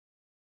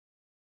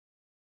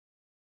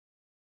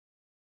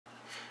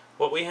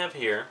What we have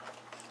here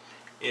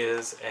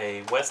is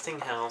a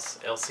Westinghouse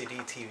LCD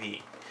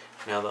TV.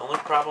 Now the only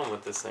problem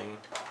with this thing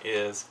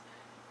is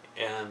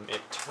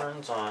it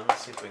turns on.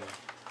 Let's see if we can.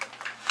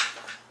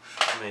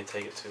 I may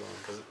take it too long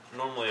because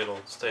normally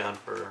it'll stay on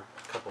for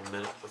a couple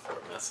minutes before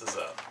it messes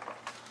up.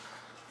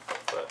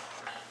 But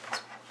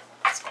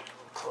let's get a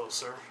little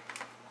closer.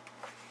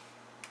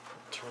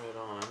 Turn it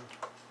on.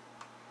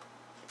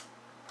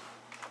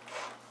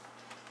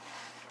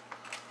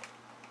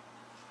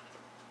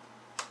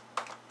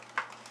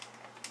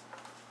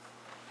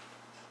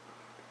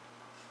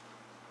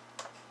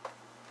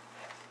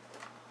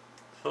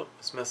 Oh,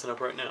 it's messing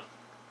up right now.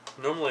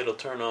 Normally it'll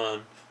turn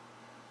on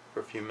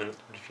for a few minutes,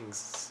 but if you can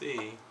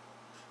see,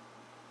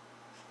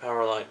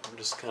 power light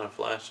just kind of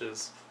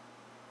flashes.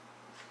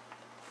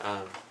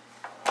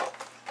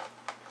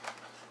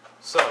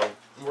 So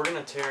we're going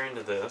to tear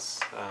into this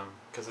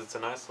because it's a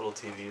nice little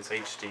TV. It's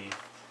HD.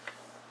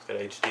 It's got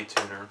an HD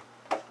tuner.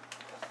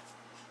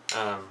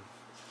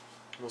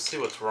 We'll see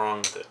what's wrong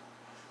with it.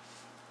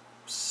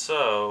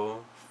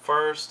 So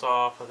first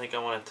off, I think I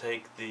want to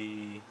take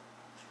the.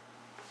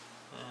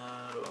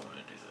 How do I want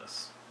to do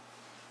this?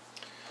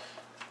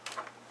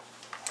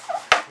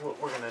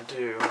 What we're going to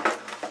do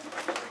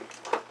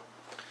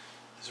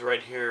is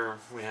right here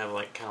we have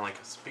like kind of like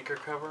a speaker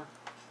cover.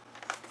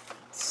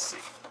 Let's see.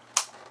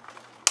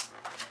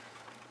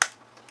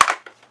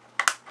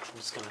 I'm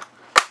just going to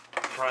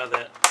pry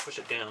that, push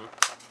it down.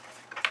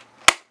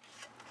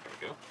 There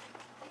we go.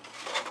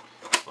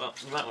 Well,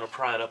 you might want to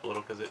pry it up a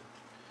little because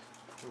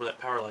where that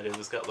power light is,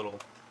 it's got little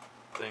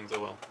things. Oh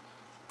well.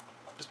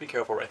 Just be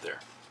careful right there.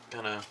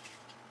 Kind of,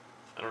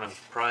 I don't know,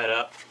 pry it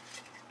up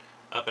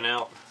and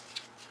out.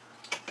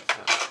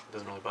 It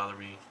doesn't really bother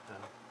me.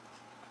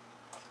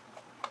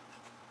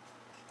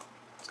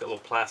 It's got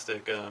little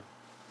plastic,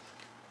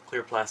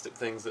 clear plastic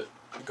things that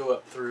go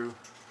up through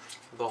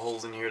the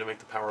holes in here to make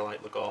the power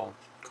light look all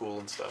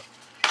cool and stuff.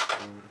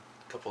 And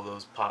a couple of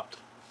those popped.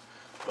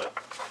 But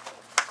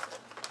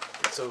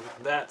so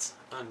that's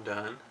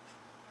undone.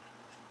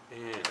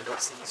 And I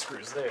don't see any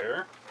screws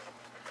there.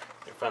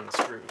 I can find the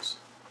screws.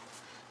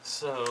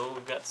 So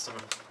we've got some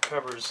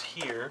covers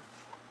here.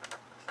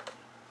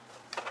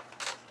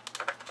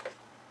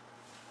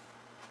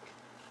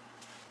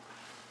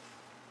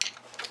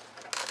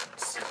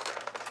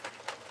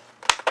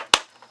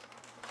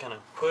 Kind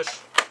of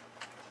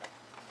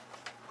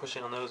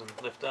pushing on those and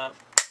lift up.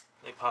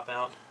 They pop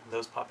out.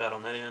 Those pop out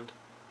on that end.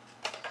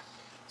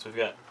 So we've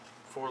got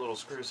 4 little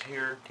screws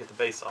here to get the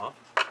base off.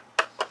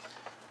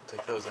 We'll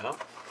take those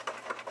out.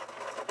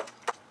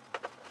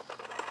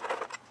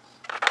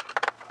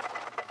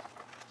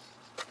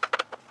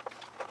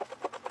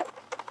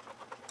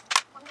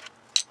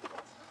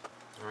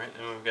 Alright,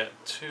 and we've got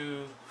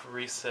 2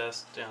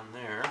 recessed down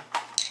there.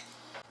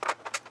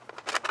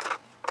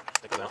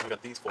 Take those out. We've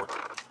got these 4.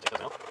 Take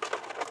those out.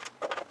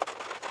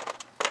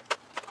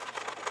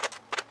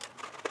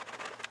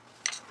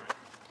 Right.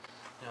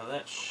 Now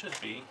that should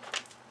be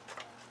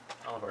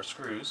all of our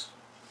screws.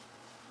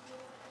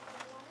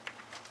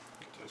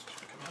 Those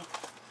should come out.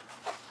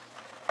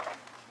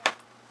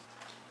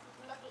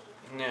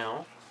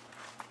 Now,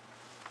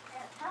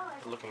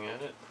 looking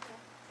at it,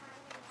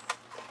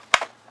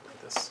 look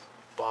at this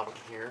bottom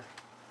here.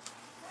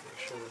 Make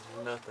sure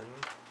there's nothing.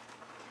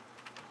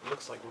 It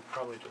looks like we'll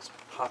probably just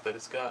pop it.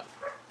 It's got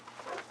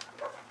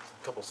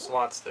a couple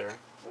slots there.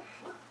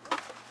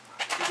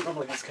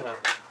 Normally these kind of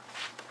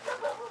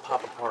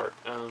pop apart.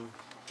 Let's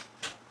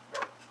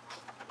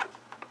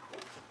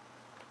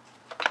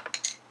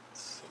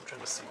see, I'm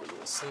trying to see where the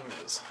little seam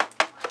is.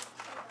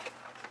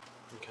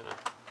 You kind of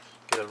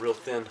get a real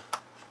thin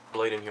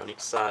blade in here on each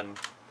side and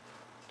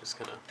just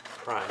kind of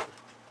pry it.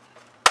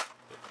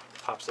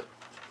 It pops it.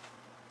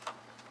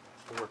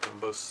 We'll work on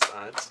both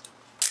sides.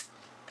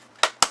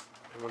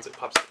 And once it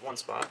pops at one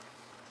spot,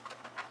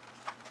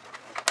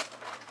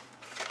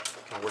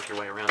 kind of work your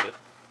way around it.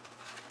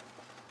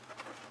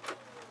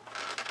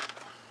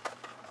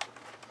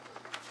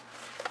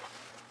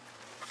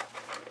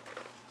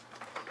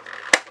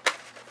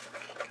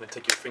 Kind of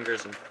take your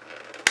fingers and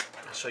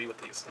I'll show you what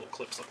these little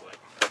clips look like.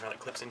 How it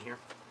clips in here.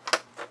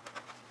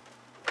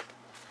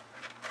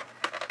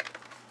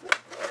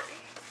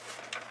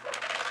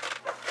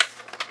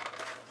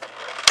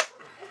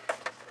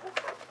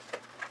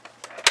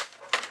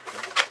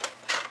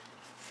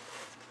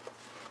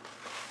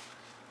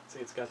 See,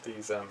 it's got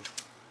these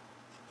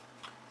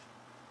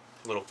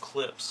little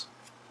clips.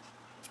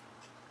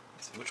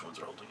 Let's see which ones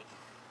are holding it.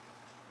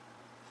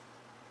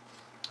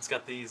 It's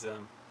got these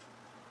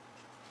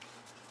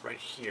right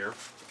here.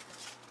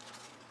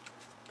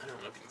 I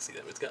don't know if you can see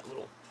that, but it's got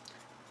little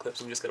clips,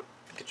 and you just got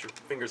to get your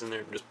fingers in there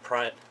and just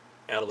pry it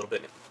out a little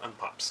bit and it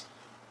unpops.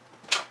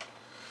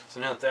 So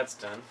now that that's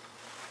done,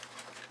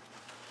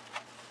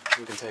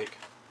 we can take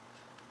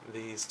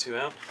these 2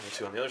 out and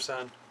 2 on the other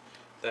side.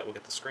 That will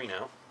get the screen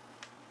out.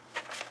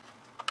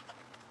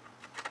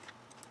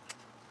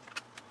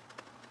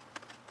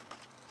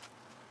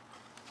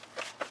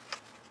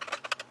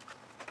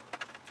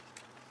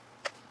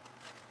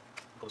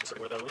 Pull this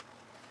right out of the way.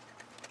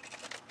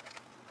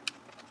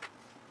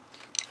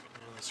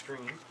 the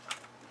screen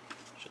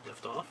should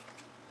lift off.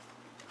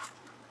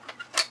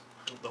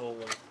 The whole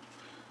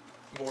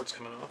board's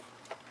coming off.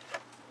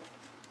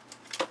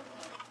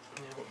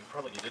 And what we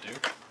probably need to do,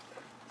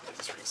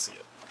 just so you can see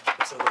it.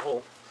 So the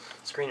whole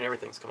screen and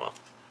everything's come off.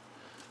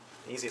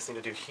 The easiest thing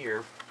to do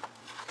here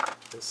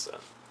is,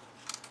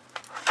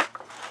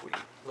 if we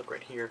look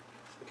right here,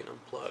 we can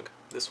unplug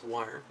this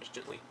wire, just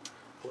gently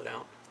pull it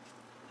out.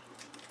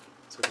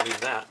 So we can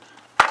leave that,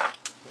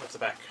 lift the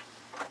back,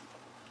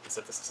 and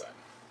set this aside.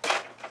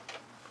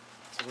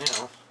 So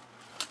now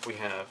we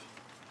have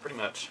pretty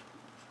much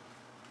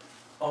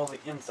all the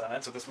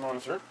insides of this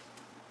monitor.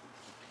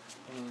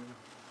 And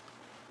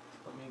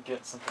let me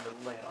get something to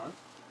lay it on.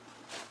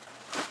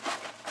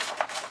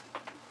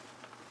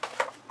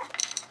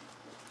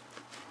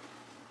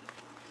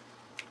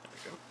 There we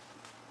go.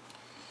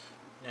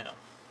 Now,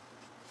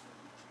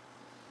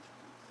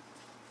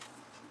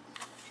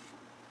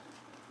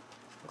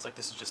 looks like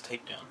this is just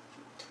taped down.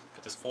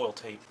 Got this foil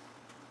tape.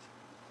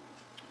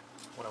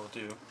 What I will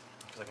do,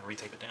 because I can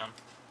retape it down,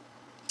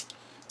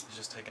 is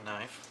just take a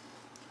knife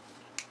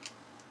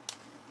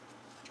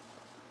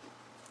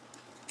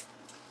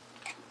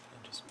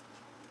and just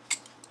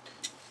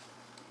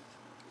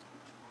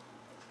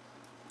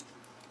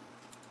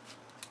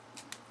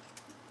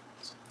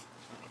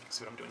you can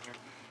see what I'm doing here.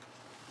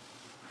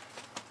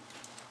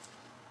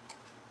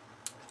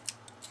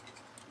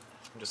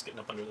 I'm just getting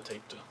up under the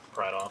tape to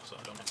pry it off so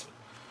I don't have to.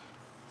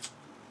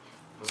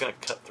 I was going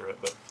to cut through it,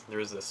 but there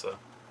is this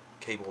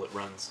cable that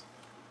runs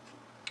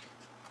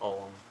all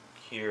along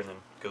here and then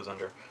goes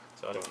under,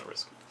 so I don't want to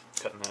risk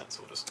cutting that,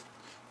 so we'll just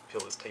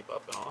peel this tape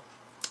up and off.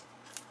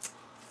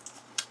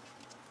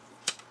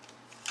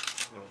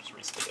 And then we'll just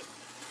re-stick it.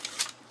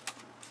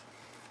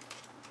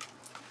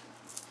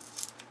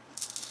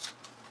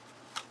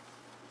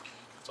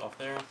 It's off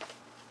there.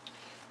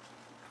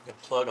 We've got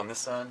a plug on this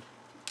side.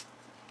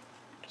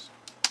 Just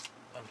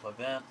unplug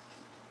that.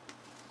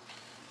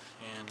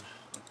 And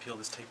we'll peel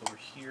this tape over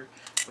here.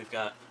 We've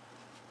got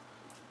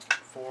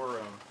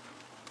 4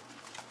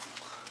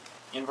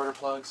 inverter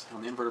plugs.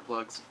 On the inverter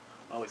plugs,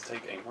 I always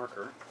take a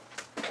marker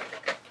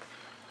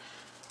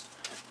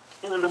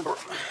and a number.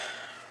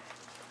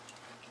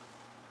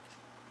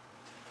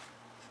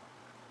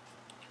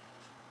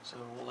 So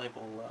we'll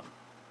label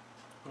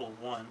little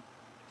 1 on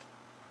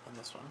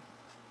this one,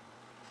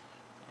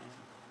 and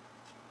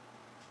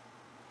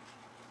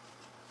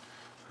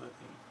put a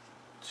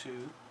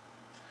 2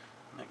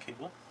 on that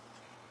cable.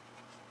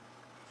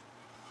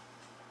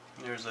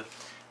 And there's a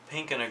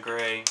pink and a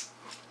gray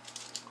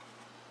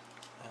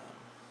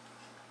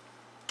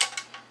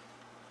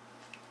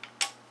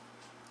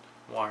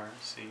wire.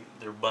 See,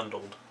 they're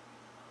bundled.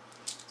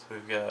 So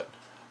we've got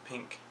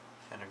pink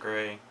and a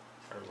gray,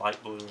 or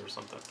light blue or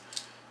something.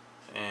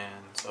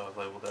 And so I've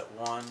labeled that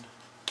 1.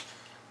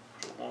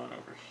 Put 1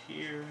 over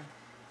here.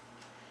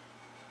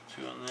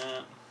 2 on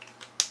that.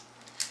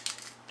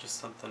 Just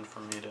something for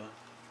me to,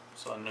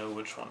 so I know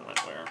which one went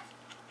where.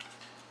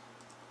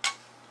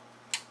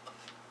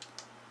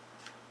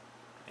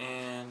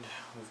 And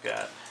we've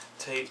got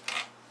tape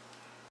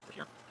over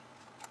here.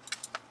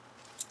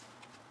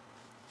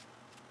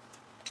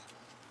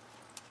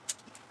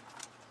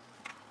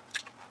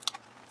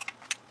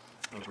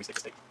 I'm going to re-stick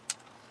this tape.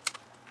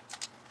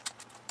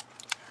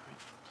 Alright.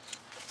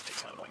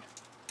 Tape's kind of annoying.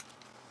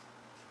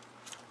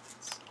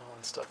 It's all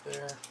in stuff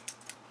there.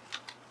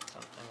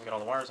 And we got all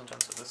the wires undone,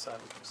 so this side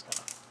we can just kind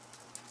of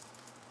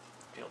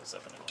peel this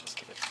up and it'll just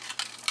keep it.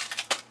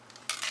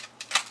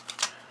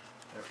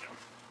 There we go.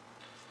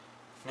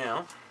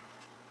 Now,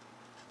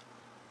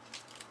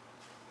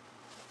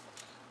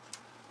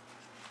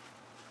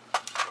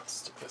 let's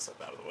stick this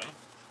up out of the way.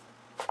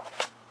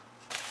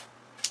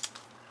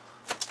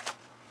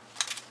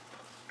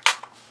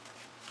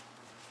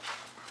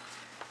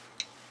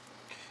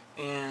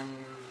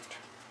 And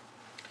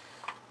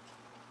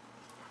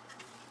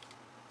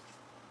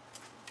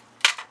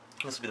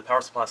this will be the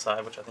power supply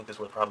side, which I think is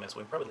where the problem is.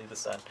 We can probably leave this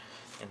side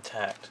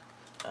intact.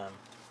 We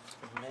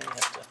may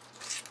have to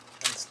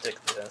unstick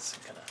this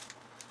and kind of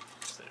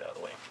get it out of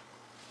the way.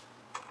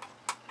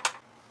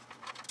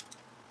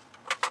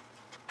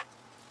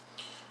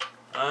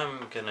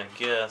 I'm gonna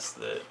guess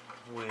that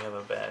we have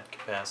a bad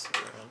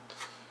capacitor, and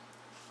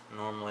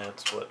normally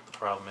that's what the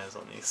problem is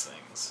on these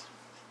things.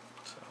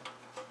 So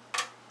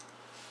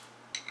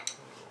we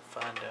will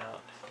find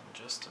out in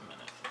just a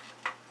minute.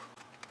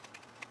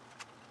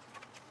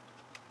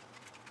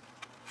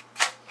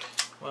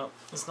 Well,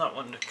 it's not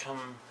wanting to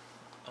come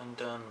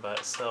undone by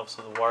itself,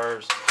 so the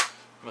wires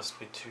must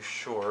be too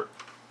short.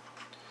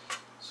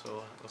 So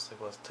it looks like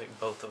we'll have to take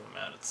both of them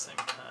out at the same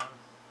time.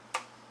 I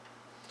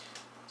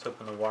was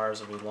hoping the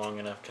wires will be long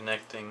enough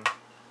connecting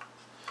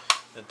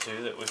the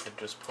two that we could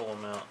just pull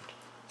them out,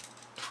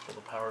 pull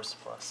the power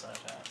supply side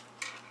out.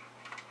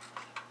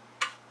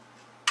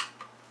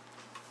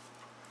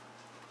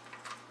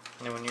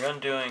 And then when you're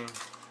undoing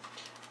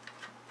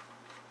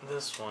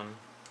this one,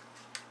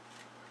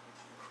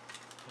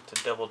 you have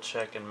to double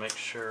check and make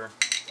sure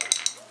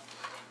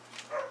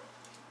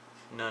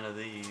none of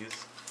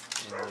these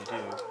and they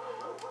do.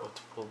 We'll have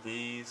to pull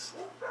these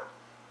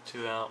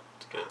two out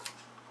to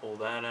pull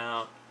that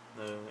out,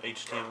 the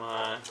HDMI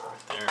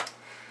right there,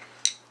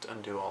 to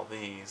undo all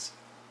these.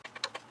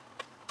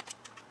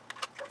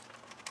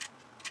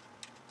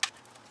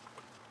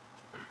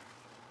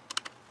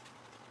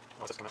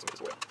 Oh, this comes out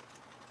as well.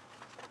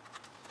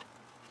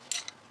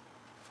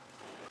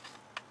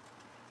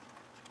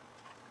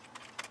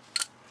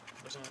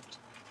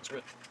 Screw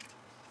it.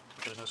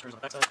 Make sure there's no screws on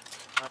the backside.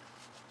 Right.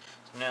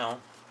 So now,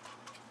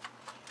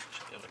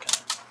 should be able to kind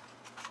of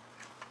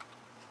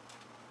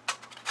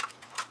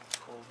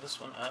pull this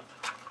one up,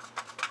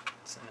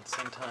 and at the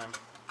same time,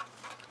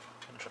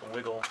 I'm going to try to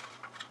wiggle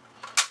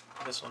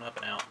this one up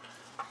and out.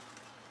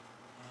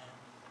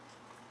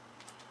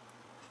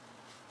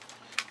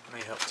 And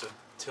may help to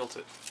tilt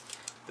it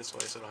this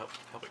way, so it'll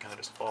help it kind of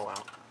just fall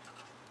out.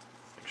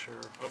 Make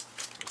sure. Oh,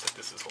 looks like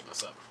this is holding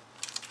us up.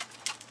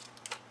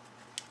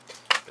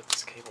 Got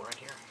this cable right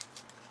here.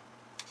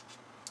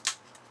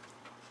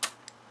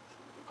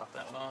 Pop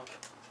that one off.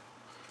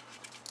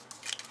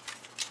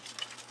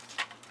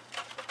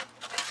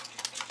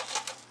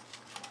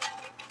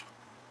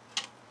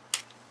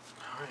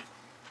 Alright.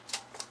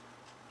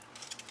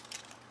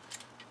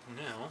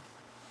 Now,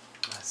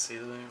 I see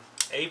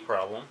a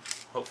problem.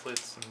 Hopefully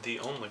it's the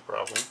only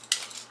problem.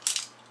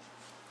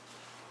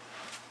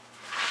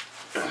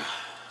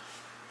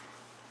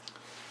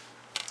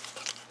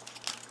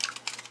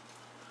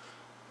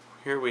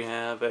 Here we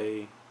have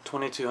a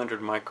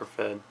 2200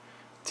 microfarad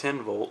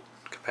 10 volt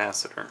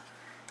capacitor.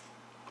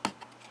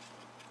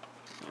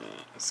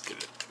 Let's get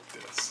it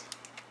like this.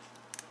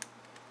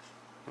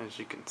 As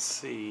you can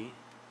see,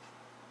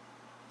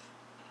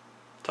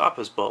 top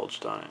is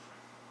bulged on it.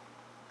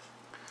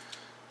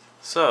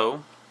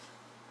 So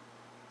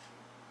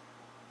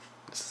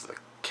this is a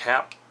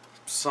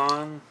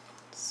Capson,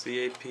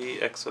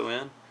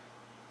 C-A-P-X-O-N.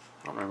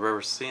 I don't remember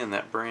ever seeing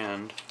that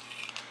brand.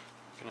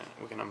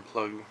 We can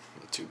unplug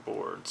the two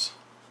boards.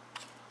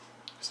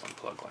 Just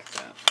unplug like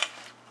that.